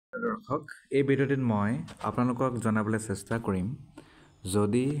দৰ্শক এই ভিডিঅ'টিত মই আপোনালোকক জনাবলৈ চেষ্টা কৰিম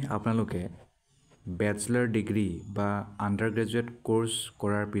যদি আপোনালোকে বেচেলৰ ডিগ্ৰী বা আণ্ডাৰ গ্ৰেজুৱেট কোৰ্চ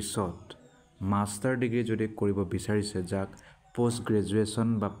কৰাৰ পিছত মাষ্টাৰ ডিগ্ৰী যদি কৰিব বিচাৰিছে যাক পোষ্ট গ্ৰেজুৱেশ্যন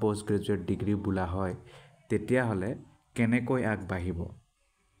বা পোষ্ট গ্ৰেজুৱেট ডিগ্ৰী বোলা হয় তেতিয়াহ'লে কেনেকৈ আগবাঢ়িব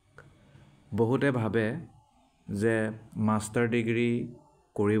বহুতে ভাবে যে মাষ্টাৰ ডিগ্ৰী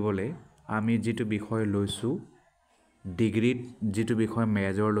কৰিবলৈ আমি যিটো বিষয় লৈছোঁ ডিগ্ৰীত যিটো বিষয়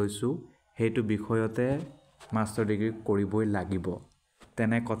মেজৰ লৈছোঁ সেইটো বিষয়তে মাষ্টাৰ ডিগ্ৰী কৰিবই লাগিব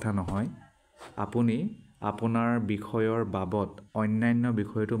তেনে কথা নহয় আপুনি আপোনাৰ বিষয়ৰ বাবদ অন্যান্য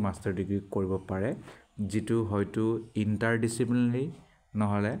বিষয়তো মাষ্টাৰ ডিগ্ৰী কৰিব পাৰে যিটো হয়তো ইণ্টাৰডিসিপ্লিনাৰী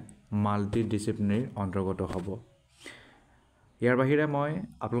নহলে মাল্টি ডিসিপ্লিনাৰী অন্তৰ্গত হ'ব ইয়াৰ বাহিৰে মই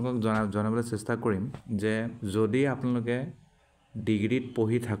আপোনালোকক জনাবলৈ চেষ্টা কৰিম যে যদি আপোনালোকে ডিগ্ৰীত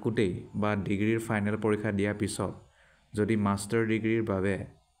পঢ়ি থাকোতেই বা ডিগ্ৰীৰ ফাইনেল পৰীক্ষা দিয়াৰ পিছত যদি মাষ্টাৰ ডিগ্ৰীৰ বাবে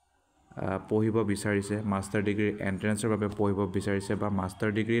পঢ়িব বিচাৰিছে মাষ্টাৰ ডিগ্ৰীৰ এন্ট্ৰেন্সৰ বাবে পঢ়িব বিচাৰিছে বা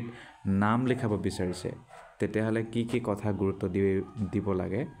মাষ্টাৰ ডিগ্ৰীত নাম লিখাব বিচাৰিছে তেতিয়াহ'লে কি কথা গুৰুত্ব দিব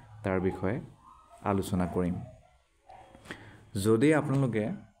লাগে তাৰ বিষয়ে আলোচনা কৰিম যদি আপোনালোকে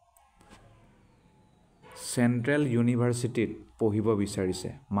চেন্ট্ৰেল ইউনিভাৰ্চিটিত পঢ়িব বিচাৰিছে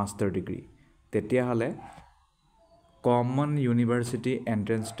মাষ্টাৰ ডিগ্ৰী তেতিয়াহ'লে কমন ইউনিভাৰ্চিটি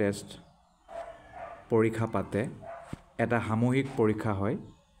এন্ট্ৰেন্স টেষ্ট পৰীক্ষা পাতে এটা সামূহিক পৰীক্ষা হয়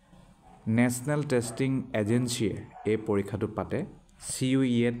নেশ্যনেল টেষ্টিং এজেন্সিয়ে এই পৰীক্ষাটো পাতে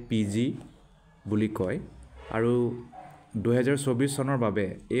CUET PG বুলি কয় আৰু 2024 চনৰ বাবে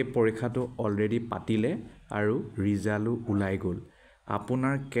এই পৰীক্ষাটো অলৰেডি পাতিলে আৰু ৰিজাল্টো ওলাই গ'ল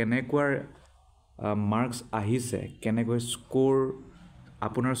আপোনাৰ কেনেকুৱা মাৰ্কস আহিছে কেনেকৈ স্কোৰ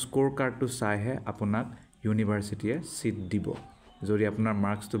আপোনাৰ স্কোৰ কাৰ্ডটো চাইহে আপোনাক ইউনিভাৰ্চিটিয়ে সিট দিব যদি আপোনাৰ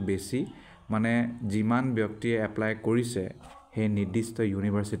মাৰ্কসটো বেছি মানে যিমান ব্যক্তিয়ে এপ্লাই কৰিছে সেই নিৰ্দিষ্ট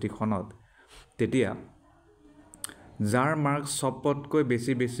ইউনিভাৰ্চিটিখনত তেতিয়া যাৰ মাৰ্কস সবতকৈ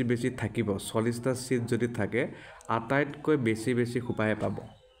বেছি থাকিব 40টা সিট যদি থাকে আটাইতকৈ বেছি খুপাহে পাব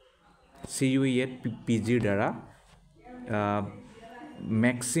CUET PG ৰ দ্বাৰা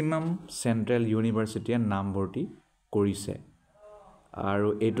ম্যাক্সিমাম চেন্ট্ৰেল ইউনিভাৰ্চিটিয়ে নামভৰ্তি কৰিছে আৰু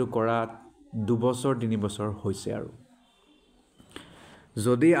এটো কৰা 2 বছৰ 3 বছৰ হৈছে আৰু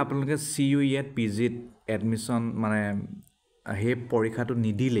যদি আপোনালোকে CUET PG ত এডমিশন মানে হে পৰীক্ষাটো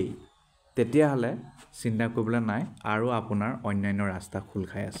নিদিলেই তেতিয়াহ'লে চিন্তা কৰিবলৈ নাই আৰু আপোনাৰ অন্যান্য ৰাস্তা খুল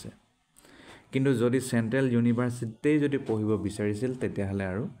খাই আছে কিন্তু যদি চেন্ট্ৰেল ইউনিভাৰ্চিটিতে যদি পঢ়িব বিচাৰিছিল তেতিয়াহ'লে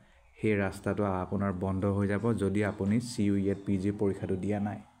আৰু সেই ৰাস্তাটো আপোনাৰ বন্ধ হৈ যাব যদি আপুনি CUET PG পৰীক্ষাটো দিয়া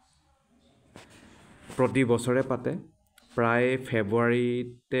নাই প্ৰতি বছৰে পাতে প্ৰায়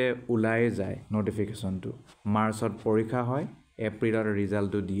ফেব্ৰুৱাৰীতে ওলাই যায় নোটিফিকেশনটো মাৰ্চত পৰীক্ষা হয় এপ্ৰিলত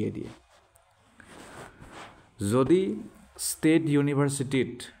ৰিজাল্টটো দিয়ে যদি ষ্টেট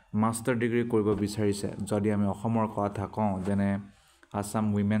ইউনিভাৰ্চিটিত মাষ্টাৰ ডিগ্ৰী কৰিব বিচাৰিছে যদি আমি অসমৰ কথা কওঁ যেনে আসাম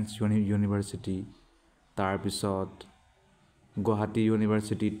উইমেন্স ইউনিভাৰ্চিটি তাৰ পিছত Guwahati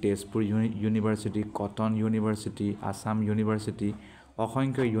university Tezpur university cotton university Assam university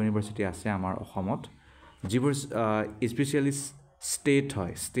অসংখ্য ইউনিভাৰ্চিটি আছে আমাৰ অসমত যিবোৰ স্পেশালি ষ্টেট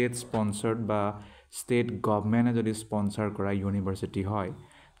হয় ষ্টেট স্পন্সৰ্ড বা ষ্টেট গভৰ্নমেণ্টে যদি স্পন্সৰ কৰা ইউনিভাৰ্চিটি হয়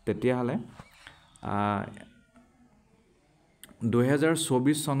তেতিয়াহ'লে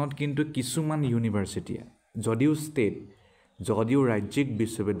 2024 চনত কিন্তু কিছুমান ইউনিভাৰ্চিটিয়ে যদিও ষ্টেট যদিও ৰাজ্যিক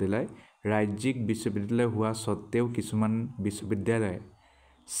বিশ্ববিদ্যালয় হোৱা সত্ত্বেও কিছুমান বিশ্ববিদ্যালয়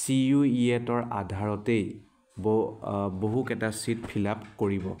CUET ৰ আধাৰতেই বহুকেটা সিট ফিল আপ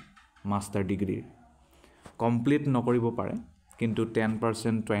কৰিব মাষ্টাৰ ডিগ্ৰীৰ কমপ্লিট নকৰিব পাৰে কিন্তু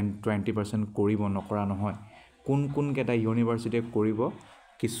 10% 20% কৰিব নকৰা নহয় কোন কেটা ইউনিভাৰ্চিটিয়ে কৰিব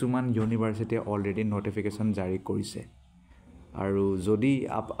কিছুমান ইউনিভাৰ্চিটিয়ে অলৰেডি নোটিফিকেশন জাৰি কৰিছে আৰু যদি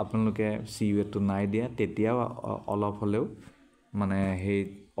আপোনালোকে CUET টো নাই দিয়া তেতিয়াও অলপ হলেও মানে সেই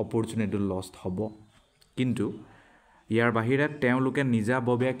অপৰচুনিটি লষ্ট হ'ব কিন্তু ইয়াৰ বাহিৰে তেওঁলোকে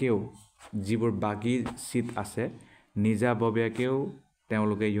নিজাববীয়াকেও যিবোৰ বাকি সিট আছে নিজাববীয়াকেও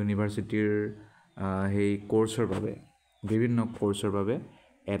তেওঁলোকে ইউনিভাৰ্চিটিৰ সেই কোৰ্সৰ বাবে বিভিন্ন কোৰ্সৰ বাবে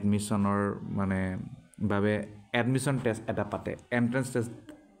এডমিশনৰ মানে বাবে এডমিশন টেষ্ট এটা পাতে এন্ট্ৰেন্স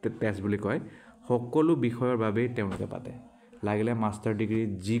টেষ্ট বুলি কয় সকলো বিষয়ৰ বাবে তেওঁলোকে পাতে লাগিলে মাষ্টাৰ ডিগ্ৰী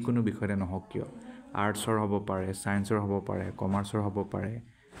যিকোনো বিষয়তে নহওক কিয় আৰ্টছৰ হ'ব পাৰে সায়েন্সৰ হ'ব পাৰে কমাৰ্চৰ হ'ব পাৰে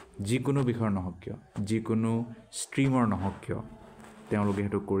যিকোনো বিষয়ৰ নহওক কিয় যিকোনো ষ্ট্ৰীমৰ নহওক কিয় তেওঁলোকে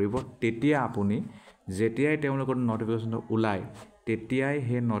হেতু কৰিব তেতিয়া আপুনি যেতিয়াই তেওঁলোকৰ নোটিফিকেশনটো ওলাই তেতিয়াই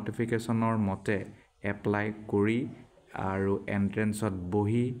হে নোটিফিকেশনৰ মতে এপ্লাই কৰি আৰু এন্ট্ৰেন্সত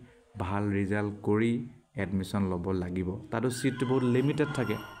বহি ভাল ৰিজাল্ট কৰি এডমিশন ল'ব লাগিব তাতো সিট বহুত লিমিটেড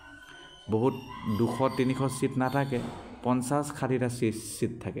থাকে বহুত 200-300 সিট নাথাকে 50-60টা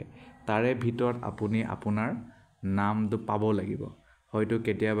সিট থাকে তাৰে ভিতৰত আপুনি আপোনাৰ নামটো পাব লাগিব হয়তো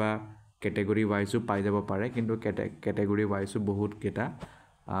কেতিয়াবা ক্যাটাগৰি ওয়াইজও পাই যাব পাৰে কিন্তু ক্যাটাগৰি ওয়াইজও বহুত কেটা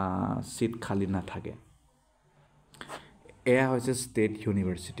সিট খালি নাথাকে এয়া হৈছে ষ্টেট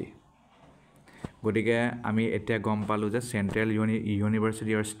ইউনিভাৰ্সিটি গতিকে আমি এতিয়া গম পালো যে সেন্ট্ৰেল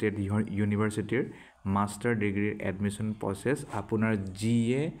ইউনিভাৰ্সিটি আৰু ষ্টেট ইউনিভাৰ্সিটিৰ মাষ্টাৰ ডিগ্ৰীৰ এডমিশন প্ৰসেস আপোনাৰ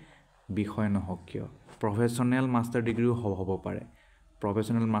জিএ বিষয় নহওক কিয় প্ৰফেশনেল মাষ্টাৰ ডিগ্ৰীও হ'ব পাৰে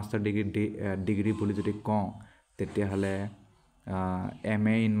প্ৰফেশনেল মাষ্টাৰ ডিগ্ৰী বুলি যদি কওঁ তেতিয়াহ'লে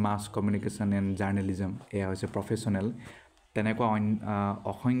MA in mass communication and journalism এয়া হৈছে প্ৰফেশনেল তেনেকুৱা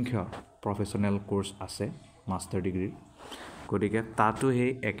অসংখ্য প্ৰফেশনেল কোৰ্স আছে মাষ্টাৰ ডিগ্ৰীৰ গতিকে তাতো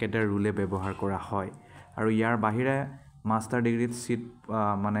সেই একেটা ৰুলে ব্যৱহাৰ কৰা হয় আৰু ইয়াৰ বাহিৰে মাষ্টাৰ ডিগ্ৰীত সিট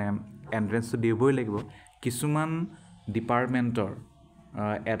মানে এন্ট্ৰেন্সটো দিবই লাগিব কিছুমান ডিপাৰ্টমেন্টৰ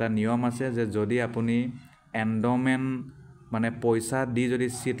এটা নিয়ম আছে যে যদি আপুনি এন্ডোমেন্ট মানে পইচা দি যদি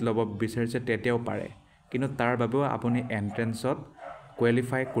সিট ল'ব বিচাৰিছে তেতিয়াও পাৰে কিন্তু তাৰ বাবেও আপুনি এন্ট্ৰেন্সত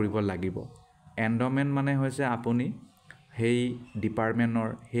কোৱালিফাই কৰিব লাগিব এন্ডোমেন্ট মানে হৈছে আপুনি সেই ডিপাৰ্টমেন্টৰ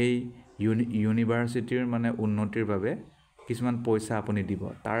সেই ইউনিভাৰ্সিটিৰ মানে উন্নতিৰ বাবে কিছুমান পইচা আপুনি দিব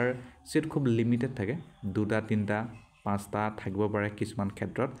তাৰ সিট খুব লিমিটেড থাকে 2টা 3টা 5টা থাকিব পাৰে কিছুমান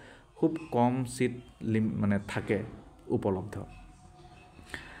ক্ষেত্ৰত খুব কম সিট মানে থাকে উপলব্ধ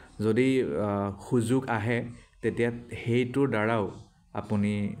যদি সুযোগ আহে তেতিয়া হেইটোৰ দ্বাৰাও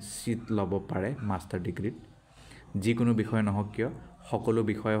আপুনি সিট ল'ব পাৰে মাষ্টাৰ ডিগ্ৰীত যিকোনো বিষয় নহওক কিয় সকলো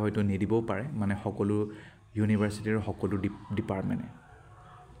বিষয় হয়তো নিদিবও পাৰে মানে সকলো ইউনিভাৰ্সিটিৰ সকলো ডিপাৰ্টমেন্টে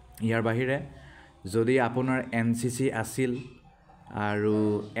ইয়াৰ বাহিৰে যদি আপোনাৰ NCC আছিল আৰু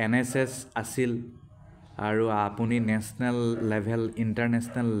NSS আছিল আৰু আপুনি নেশনেল লেভেল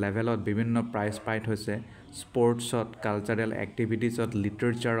ইন্টাৰনেশনেল লেভেলত বিভিন্ন প্ৰাইজ পাই হৈছে স্পৰ্টছত কালচাৰেল এক্টিভিটিছত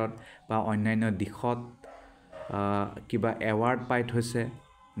লিটাৰেচাৰত বা অন্যান্য দিশত কিবা এৱাৰ্ড পাই হৈছে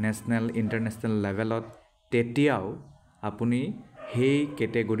নেশনেল ইন্টাৰনেশনেল লেভেলত তেতিয়াও আপুনি সেই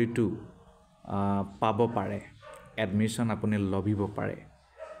ক্যাটাগৰিটো পাব পাৰে এডমিশন আপুনি লভিব পাৰে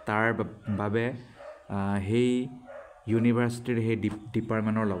তাৰ বাবে সেই ইউনিভাৰ্সিটিৰ সেই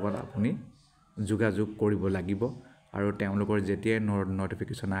ডিপাৰ্টমেন্টৰ লগত আপুনি যোগাযোগ কৰিব লাগিব আৰু তেওঁলোকৰ যেতিয়া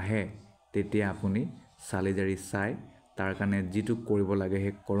নটিফিকেশন আহে তেতিয়া আপুনি সালিজাৰি চাই তাৰ কাৰণে যেটো কৰিব লাগে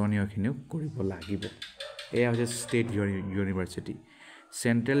সেই কৰণীয়খিনিও কৰিব লাগিব এয়া হৈছে ষ্টেট ইউনিভাৰ্সিটি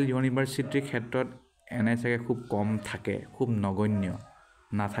সেন্ট্ৰেল ইউনিভাৰ্সিটিৰ ক্ষেত্ৰত এনএসএ খুব কম থাকে খুব নগণ্য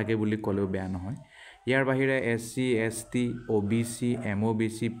নাথাকে বুলি ক'লেও বেয়া নহয় ইয়াৰ বাহিৰে SC ST OBC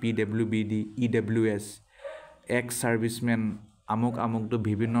MOBC PWBD EWS x সাৰ্ভিসমেন আমুকটো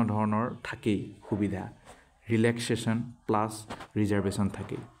বিভিন্ন ধৰণৰ থাকেই সুবিধা ৰিলেক্সেশন প্লাস ৰিজাৰ্ভেশন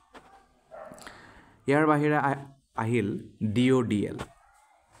থাকে ইয়াৰ বাহিৰে আহিল DODL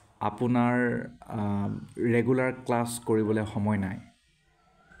আপোনাৰ ৰেগুলাৰ ক্লাছ কৰিবলৈ সময় নাই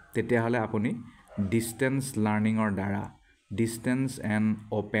তেতিয়াহলে আপুনি ডিসটেন্স লাৰ্নিংৰ দ্বাৰা ডিসটেন্স এণ্ড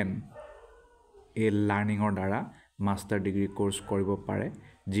ওপেন এই লাৰ্নিংৰ দ্বাৰা মাষ্টাৰ ডিগ্ৰী কোৰ্স কৰিব পাৰে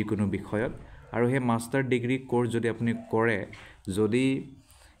যিকোনো বিষয়ত আৰু হে মাষ্টাৰ ডিগ্ৰী কোৰ্স যদি আপুনি কৰে যদি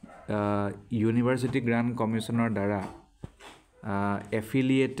ইউনিভাৰ্সিটি গ্ৰান্ট কমিশনৰ দ্বাৰা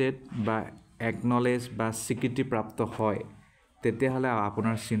এফিলিয়েটেড বা একনলেজ বা স্বীকৃতি প্ৰাপ্ত হয় তেতিয়াহলে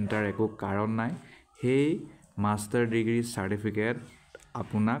আপোনাৰ চিন্তাৰ একো কাৰণ নাই সেই মাষ্টাৰ ডিগ্ৰী সাৰ্টিফিকেট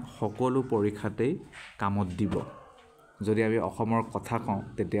আপোনাক সকলো পৰীক্ষাতেই কামত দিব যদি আমি অসমৰ কথা কওঁ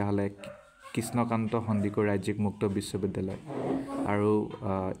তেতিয়াহলে কৃষ্ণকান্ত সন্দিকৈ ৰাজ্যিক মুক্ত বিশ্ববিদ্যালয় আৰু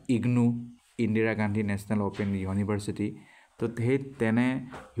IGNOU Indira Gandhi national open university তো সেই তেনে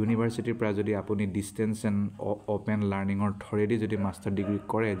ইউনিভাৰ্সিটিৰ পৰা যদি আপুনি ডিসটেন্স এণ্ড ওপেন লাৰ্নিংৰ থৰেদি যদি মাষ্টাৰ ডিগ্ৰী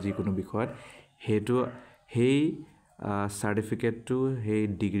কৰে যিকোনো বিষয়ত হেতু সেই সাৰ্টিফিকেটটো সেই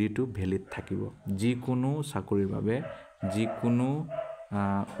ডিগ্ৰীটো ভ্যালিড থাকিব যিকোনো চাকৰিৰ বাবে যিকোনো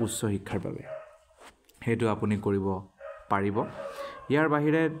উচ্চ শিক্ষাৰ বাবে হেতু আপুনি কৰিব পাৰিব ইয়াৰ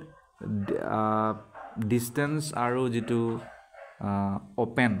বাহিৰে ডিসটেন্স আৰু যেটো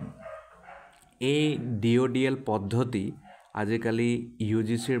ওপেন এই DODL পদ্ধতি আজিকালি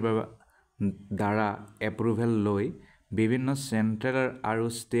UGCৰ দ্বাৰা এপ্ৰুভেল লৈ বিভিন্ন সেন্ট্ৰেল আৰু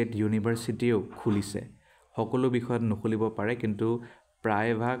ষ্টেট ইউনিভাৰ্সিটিও খুলিছে সকলো বিষয়ত নখুলিব পাৰে কিন্তু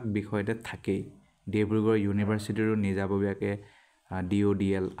প্ৰায়ভাগ বিষয়তে থাকেই ডিব্ৰুগড় ইউনিভাৰ্সিটিৰো নিজাববীয়াকে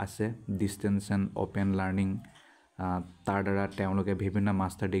DODL আছে ডিসটেন্স এণ্ড ওপেন লাৰ্নিং তাৰ দ্বাৰা তেওঁলোকে বিভিন্ন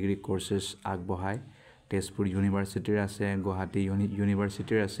মাষ্টাৰ ডিগ্ৰী কোৰ্সেছ আগবঢ়ায় তেজপুৰ ইউনিভাৰ্সিটিৰ আছে গুৱাহাটী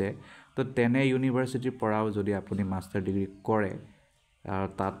ইউনিভাৰ্সিটিৰ আছে তো তেনে ইউনিভাৰ্সিটিৰ পৰাও যদি আপুনি মাষ্টাৰ ডিগ্ৰী কৰে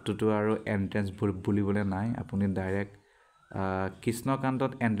তাতটো আৰু এন্ট্ৰেন্স বুলিবলৈ নাই আপুনি ডাইৰেক্ট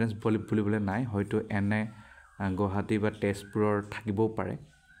কৃষ্ণকান্তত এন্ট্ৰেন্স বুলিবলৈ নাই হয়তো এনে গুৱাহাটী বা তেজপুৰৰ থাকিবও পাৰে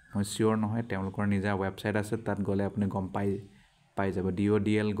মই চিয়'ৰ নহয় তেওঁলোকৰ নিজা ৱেবছাইট আছে তাত গ'লে আপুনি গম পাই যাব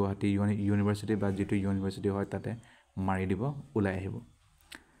DODL গুৱাহাটী ইউনিভাৰ্চিটি বা যিটো ইউনিভাৰ্চিটি হয় তাতে মাৰি দিব ওলাই আহিব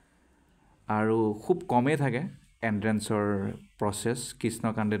আৰু খুব কমেই থাকে এণ্ট্ৰেঞ্চৰ প্ৰচেছ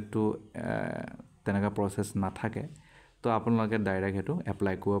কৃষ্ণকান্তেতো তেনেকুৱা প্ৰচেছ নাথাকে তো আপোনালোকে ডাইৰেক্ট সেইটো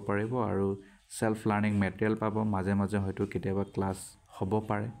এপ্লাই কৰিব পাৰিব আৰু সেল্ফ লাৰ্ণিং মেটেৰিয়েল পাব মাজে মাজে হয়তো কেতিয়াবা ক্লাছ হ'ব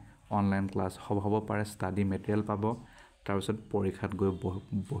পাৰে অনলাইন ক্লাছ হ'ব পাৰে ষ্টাডি মেটেৰিয়েল পাব তাৰপিছত পৰীক্ষাত গৈ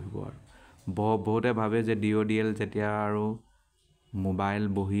বহিব আৰু বহুতে ভাবে যে DODL যেতিয়া আৰু মোবাইল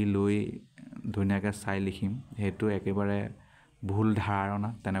বহি লৈ ধুনীয়াকৈ চাই লিখিম সেইটো একেবাৰে ভুল ধাৰণা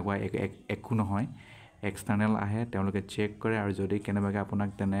তেনেকুৱা একো নহয় এক্সটাৰ্নেল আহে তেওঁলোকে চেক কৰে আৰু যদি কেনেবাকৈ আপোনাক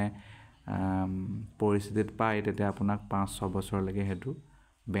তেনে পৰিস্থিতিত পায় তেতিয়া আপোনাক 5-6 বছৰলৈকে সেইটো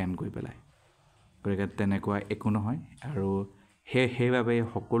বেন কৰি পেলায় গতিকে তেনেকুৱা একো নহয় আৰু সেইবাবে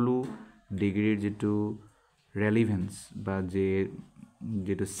সকলো ডিগ্ৰীৰ যিটো ৰেলিভেন্স বা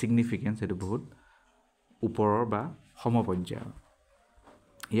যিটো ছিগনিফিকেঞ্চ সেইটো বহুত ওপৰৰ বা সমপৰ্যায়ৰ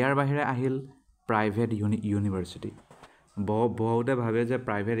ইয়াৰ বাহিৰে আহিল প্ৰাইভেট ইউনিভাৰ্চিটি বহুতে ভাবে যে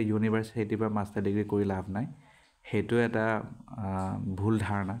প্ৰাইভেট ইউনিভাৰ্চিটিৰ পৰা মাষ্টাৰ ডিগ্ৰী কৰি লাভ নাই সেইটো এটা ভুল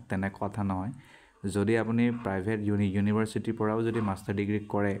ধাৰণা তেনে কথা নহয় যদি আপুনি প্ৰাইভেট ইউনিভাৰ্চিটিৰ পৰাও যদি মাষ্টাৰ ডিগ্ৰী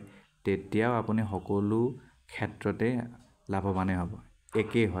কৰে তেতিয়াও আপুনি সকলো ক্ষেত্ৰতে লাভৱানেই হ'ব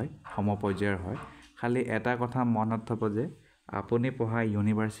একেই হয় সমপৰ্যায়ৰ হয় খালি এটা কথা মনত থব যে আপুনি পঢ়া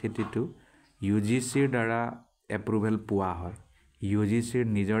ইউনিভাৰ্চিটিটো UGCৰ দ্বাৰা এপ্ৰুভেল পোৱা হয় UGCৰ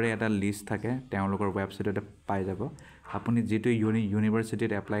নিজৰে এটা লিষ্ট থাকে তেওঁলোকৰ ৱেবছাইটতে পাই যাব আপুনি যিটো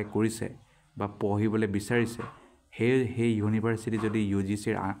ইউনিভাৰ্চিটিত এপ্লাই কৰিছে বা পঢ়িবলৈ বিচাৰিছে সেই ইউনিভাৰ্চিটি যদি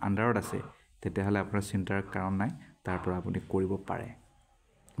UGCৰ আণ্ডাৰত আছে তেতিয়াহ'লে আপোনাৰ চিন্তাৰ কাৰণ নাই তাৰ পৰা আপুনি কৰিব পাৰে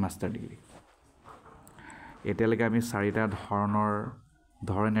মাষ্টাৰ ডিগ্ৰী এতিয়ালৈকে আমি 4টা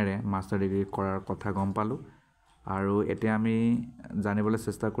ধৰণেৰে মাষ্টাৰ ডিগ্ৰী কৰাৰ কথা গম পালোঁ আৰু এতিয়া আমি জানিবলৈ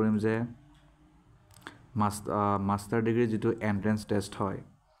চেষ্টা কৰিম যে মাষ্টাৰ ডিগ্ৰীৰ যিটো এণ্ট্ৰেঞ্চ টেষ্ট হয়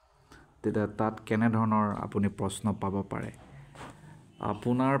তেতিয়া তাত কেনেধৰণৰ আপুনি প্ৰশ্ন পাব পাৰে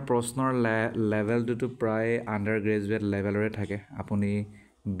আপোনাৰ প্ৰশ্নৰ লেভেলটোতো প্ৰায় আণ্ডাৰ গ্ৰেজুৱেট লেভেলৰে থাকে আপুনি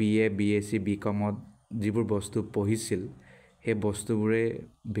BA BSc BComত যিবোৰ বস্তু পঢ়িছিল সেই বস্তুবোৰে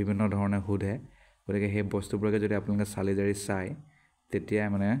বিভিন্ন ধৰণে সোধে গতিকে সেই বস্তুবোৰকে যদি আপোনালোকে চালি জাৰি চাই তেতিয়া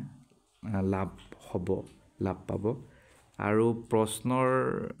মানে লাভ পাব আৰু প্ৰশ্নৰ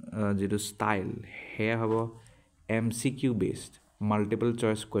যিটো ষ্টাইল সেয়া হ'ব MCQ based multiple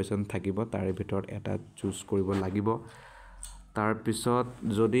choice question থাকিব তাৰে ভিতৰত এটা চুজ কৰিব লাগিব তাৰপিছত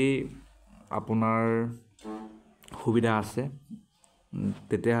যদি আপোনাৰ সুবিধা আছে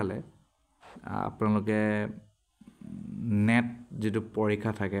তেতিয়াহ'লে আপোনালোকে নেট যিটো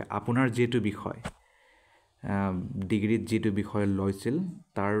পৰীক্ষা থাকে আপোনাৰ যিটো বিষয় ডিগ্ৰীত যিটো বিষয় লৈছিল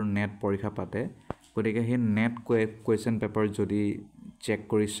তাৰ নেট পৰীক্ষা পাতে গতিকে সেই নেট কুৱেশ্যন পেপাৰ যদি চেক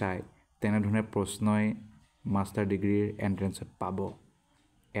কৰি চাই তেনেধৰণে প্ৰশ্নই মাষ্টাৰ ডিগ্ৰীৰ এণ্ট্ৰেঞ্চত পাব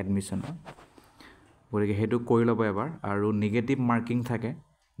এডমিশ্যনৰ গতিকে সেইটো কৰি ল'ব এবাৰ আৰু নিগেটিভ মাৰ্কিং থাকে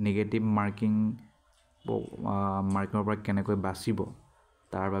নিগেটিভ মাৰ্কিঙৰ পৰা কেনেকৈ বাচিব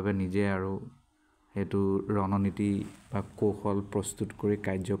তাৰ বাবে নিজে আৰু সেইটো ৰণনীতি বা কৌশল প্ৰস্তুত কৰি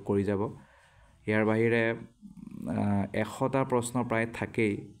কাৰ্য কৰি যাব ইয়াৰ বাহিৰে 100টা প্ৰশ্ন প্ৰায়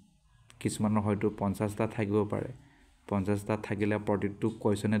থাকেই কিছুমানৰ হয়তো 50টা থাকিব পাৰে 50টা থাকিলে প্ৰতিটো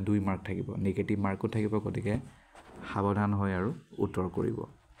কুৱেশ্যনে 2 মাৰ্ক থাকিব নিগেটিভ মাৰ্কো থাকিব গতিকে সাৱধান হৈ আৰু উত্তৰ কৰিব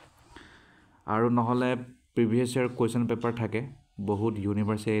আৰু নহ'লে প্ৰিভিয়াছ ইয়াৰ কুৱেশ্যন পেপাৰ থাকে বহুত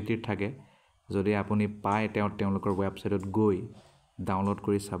ইউনিভাৰ্চিটিৰ থাকে যদি আপুনি পায় তেওঁলোকৰ ৱেবছাইটত গৈ ডাউনলোড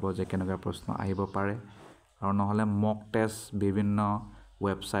কৰি চাব যে কেনেকুৱা প্ৰশ্ন আহিব পাৰে আৰু নহ'লে মক টেষ্ট বিভিন্ন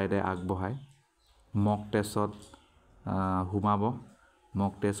ৱেবছাইটে আগবঢ়ায় মক টেষ্টত সোমাব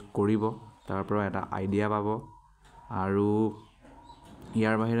মক টেষ্ট কৰিব তাৰ পৰা এটা আইডিয়া পাব আৰু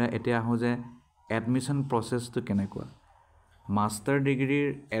ইয়াৰ বাহিৰে এতিয়া আহোঁ যে এডমিশ্যন প্ৰচেছটো কেনেকুৱা মাষ্টাৰ ডিগ্ৰীৰ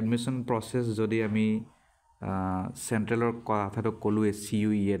এডমিশ্যন প্ৰচেছ যদি আমি চেণ্ট্ৰেলৰ কথাটো ক'লোৱে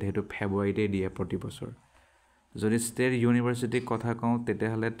CUET সেইটো ফেব্ৰুৱাৰীতে দিয়ে প্ৰতি বছৰ যদি ষ্টেট ইউনিভাৰ্চিটিৰ কথা কওঁ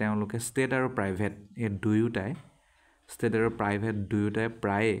তেতিয়াহ'লে তেওঁলোকে ষ্টেট আৰু প্ৰাইভেট এই দুয়োটাই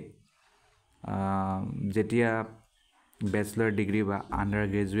প্ৰায়ে যেতিয়া বেচেলৰ ডিগ্ৰী বা আণ্ডাৰ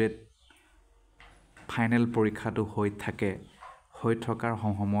গ্ৰেজুৱেট ফাইনেল পৰীক্ষাটো হৈ থকাৰ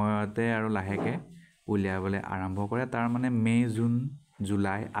সময়তে আৰু লাহেকৈ উলিয়াবলৈ আৰম্ভ কৰে তাৰ মানে মে' জুন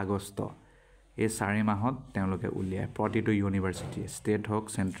জুলাই আগষ্ট এই 4 মাহত তেওঁলোকে উলিয়ায় প্ৰতিটো ইউনিভাৰ্চিটি ষ্টেট হওক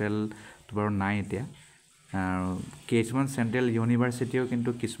চেণ্ট্ৰেলটো বাৰু নাই এতিয়া আৰু কিছুমান চেণ্ট্ৰেল ইউনিভাৰ্চিটিও কিন্তু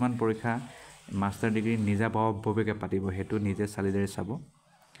কিছুমান পৰীক্ষা মাষ্টাৰ ডিগ্ৰী নিজাববীয়াকৈ পাতিব সেইটো নিজে চালি জাৰি চাব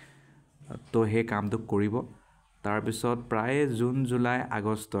তো সেই কামটো কৰিব তাৰপিছত প্ৰায় জুন জুলাই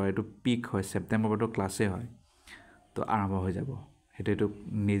আগষ্ট এইটো পিক হয় ছেপ্টেম্বৰতো ক্লাছে হয় তো আৰম্ভ হৈ যাব সেইটো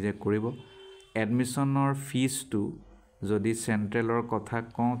নিজে কৰিব এডমিশ্যনৰ ফিজটো যদি চেণ্ট্ৰেলৰ কথা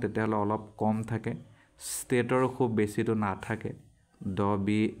কওঁ তেতিয়াহ'লে অলপ কম থাকে ষ্টেটৰ খুব বেছিটো নাথাকে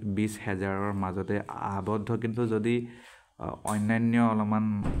 10-20 হাজাৰৰ মাজতে আবদ্ধ কিন্তু যদি অন্যান্য অলপমান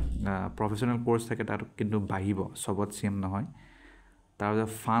প্ৰফেশ্যনেল কোৰ্চ থাকে তাত কিন্তু বাঢ়িব চবত চেম নহয় তাৰপিছত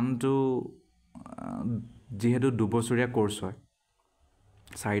ফাণ্ডটো যিহেতু 2 বছৰীয়া কোৰ্চ হয়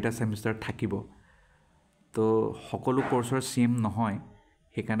 4টা ছেমিষ্টাৰ থাকিব তো সকলো কোৰ্চৰ চেম নহয়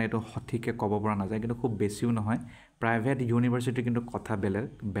সেইকাৰণে এইটো সঠিককৈ ক'ব পৰা নাযায় কিন্তু খুব বেছিও নহয় প্ৰাইভেট ইউনিভাৰ্চিটি কিন্তু কথা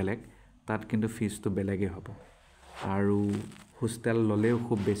বেলেগ তাত কিন্তু ফিজটো বেলেগেই হ'ব আৰু হোষ্টেল ল'লেও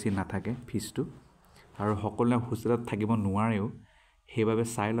খুব বেছি নাথাকে ফিজটো আৰু সকলোৱে হোষ্টেলত থাকিব নোৱাৰেও সেইবাবে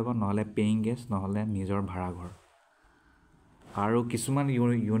চাই ল'ব নহ'লে পেইং গেষ্ট নহ'লে নিজৰ ভাড়াঘৰ আৰু কিছুমান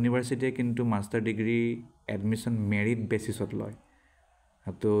ইউনিভাৰ্চিটিয়ে কিন্তু মাষ্টাৰ ডিগ্ৰী এডমিশ্যন মেৰিট বেচিছত লয়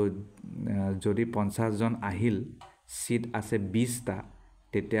তো যদি 50 জন আহিল চিট আছে 20টা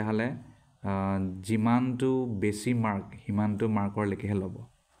তেতিয়াহ'লে যিমানটো বেছি মাৰ্ক সিমানটো মাৰ্কৰলৈকেহে ল'ব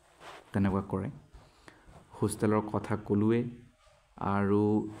তেনেকুৱা কৰে হোষ্টেলৰ কথা ক'লোৱেই আৰু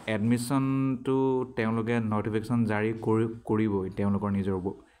এডমিশ্যনটো তেওঁলোকে নটিফিকেশ্যন জাৰি কৰিবই তেওঁলোকৰ নিজৰ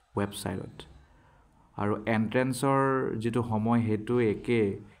ৱেবছাইটত আৰু এণ্ট্ৰেঞ্চৰ যিটো সময় সেইটো একেই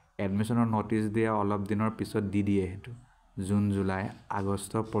এডমিশ্যনৰ ন'টিচ দিয়া অলপ দিনৰ পিছত দি দিয়ে সেইটো জুন জুলাই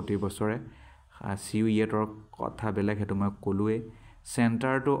আগষ্ট প্ৰতি বছৰে CUETৰ কথা বেলেগ সেইটো মই ক'লোৱেই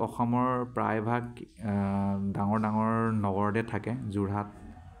চেণ্টাৰটো অসমৰ প্ৰায়ভাগ ডাঙৰ নগৰতে থাকে যোৰহাট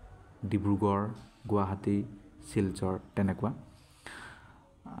ডিব্ৰুগড় গুৱাহাটী শিলচৰ তেনেকুৱা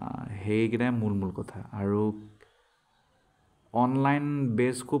সেইকেইটাই মূল কথা আৰু অনলাইন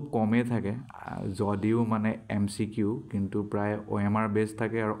বেছ খুব কমেই থাকে যদিও মানে MCQ কিন্তু প্ৰায় OMR বেছ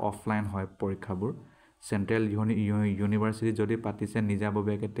থাকে আৰু অফলাইন হয় পৰীক্ষাবোৰ চেণ্ট্ৰেল ইউনিভাৰ্চিটি যদি পাতিছে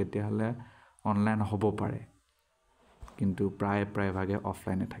নিজাববীয়াকৈ তেতিয়াহ'লে অনলাইন হ'ব পাৰে কিন্তু প্ৰায়ভাগে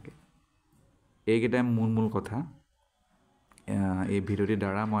অফলাইনে থাকে এইকেইটাই মূল কথা এই ভিডিঅ'টিৰ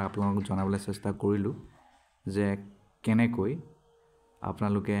দ্বাৰা মই আপোনালোকক জনাবলৈ চেষ্টা কৰিলোঁ যে কেনেকৈ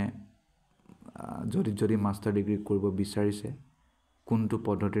আপোনালোকে যদি মাষ্টাৰ ডিগ্ৰী কৰিব বিচাৰিছে কোনটো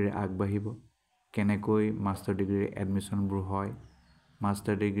পদ্ধতিৰে আগবাঢ়িব কেনেকৈ মাষ্টাৰ ডিগ্ৰীৰ এডমিশ্যনবোৰ হয়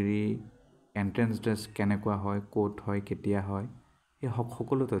মাষ্টাৰ ডিগ্ৰী এণ্ট্ৰেঞ্চ টেষ্ট কেনেকুৱা হয় ক'ত হয় কেতিয়া হয় এই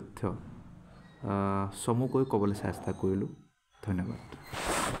সকলো তথ্য চমুকৈ ক'বলৈ চেষ্টা কৰিলোঁ ধন্যবাদ